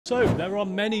So, there are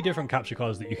many different capture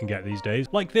cards that you can get these days,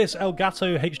 like this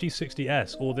Elgato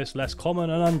HD60S, or this less common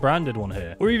and unbranded one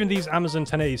here, or even these Amazon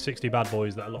 1080-60 bad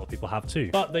boys that a lot of people have too.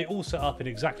 But they all set up in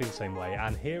exactly the same way,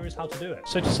 and here is how to do it.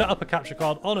 So to set up a capture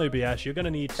card on OBS, you're going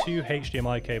to need two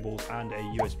HDMI cables and a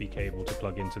USB cable to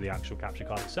plug into the actual capture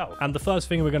card itself. And the first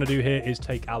thing we're going to do here is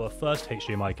take our first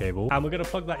HDMI cable, and we're going to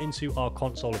plug that into our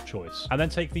console of choice, and then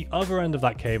take the other end of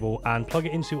that cable and plug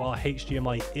it into our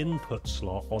HDMI input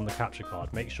slot on the capture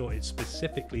card. Make sure it's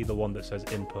specifically the one that says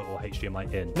input or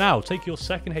HDMI in. Now take your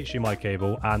second HDMI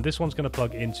cable, and this one's going to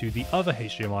plug into the other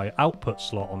HDMI output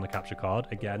slot on the capture card.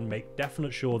 Again, make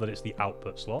definite sure that it's the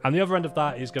output slot, and the other end of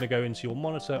that is going to go into your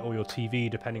monitor or your TV,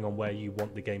 depending on where you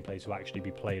want the gameplay to actually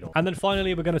be played on. And then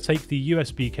finally, we're going to take the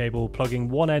USB cable, plugging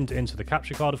one end into the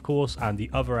capture card, of course, and the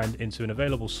other end into an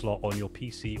available slot on your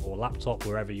PC or laptop,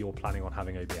 wherever you're planning on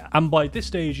having OBS. And by this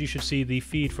stage, you should see the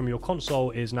feed from your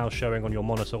console is now showing on your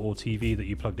monitor or TV that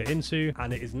you plugged it into,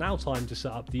 and it is now time to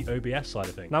set up the OBS side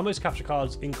of things. Now, most capture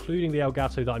cards, including the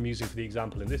Elgato that I'm using for the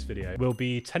example in this video, will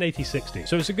be 1080-60.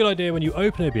 So it's a good idea when you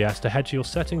open OBS to head to your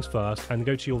settings first and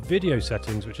go to your video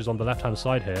settings, which is on the left-hand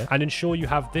side here, and ensure you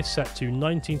have this set to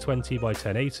 1920 by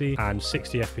 1080 and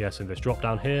 60 FPS in this drop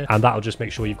down here, and that'll just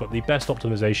make sure you've got the best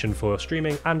optimization for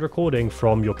streaming and recording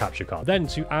from your capture card. Then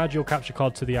to add your capture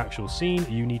card to the actual scene,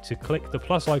 you need to click the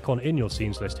plus icon in your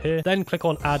scenes list here, then click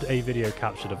on add a video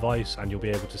capture device, and you'll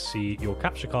be able to see your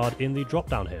capture card in the drop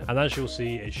down here. And as you'll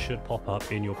see, it should pop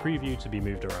up in your preview to be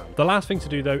moved around. The last thing to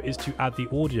do though is to add the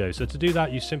audio. So to do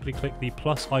that, you simply click the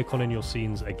plus icon in your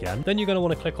scenes again. Then you're going to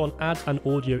want to click on add an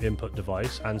audio input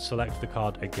device and select the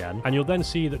card again. And you'll then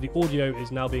see that the audio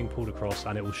is now being pulled across,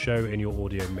 and it will show in your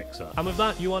audio mixer. And with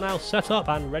that, you are now set up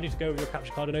and ready to go with your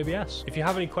capture card in OBS. If you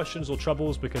have any questions or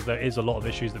troubles, because there is a lot of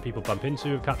issues that people bump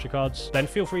into with capture cards, then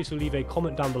feel free to leave a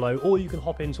comment down below, or you can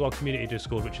hop into our community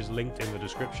Discord, which is linked in the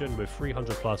description, with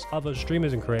 300 plus other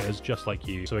streamers and creators just like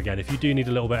you. So again, if you do need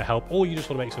a little bit of help, or you just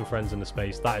want to make some friends in the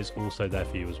space, that is also there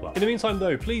for you as well. In the meantime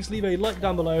though, please leave a like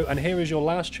down below, and here is your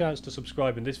last chance to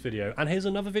subscribe in this video, and here's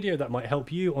another video that might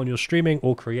help you on your streaming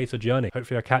or creator journey.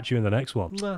 Hopefully I'll catch you in the next one.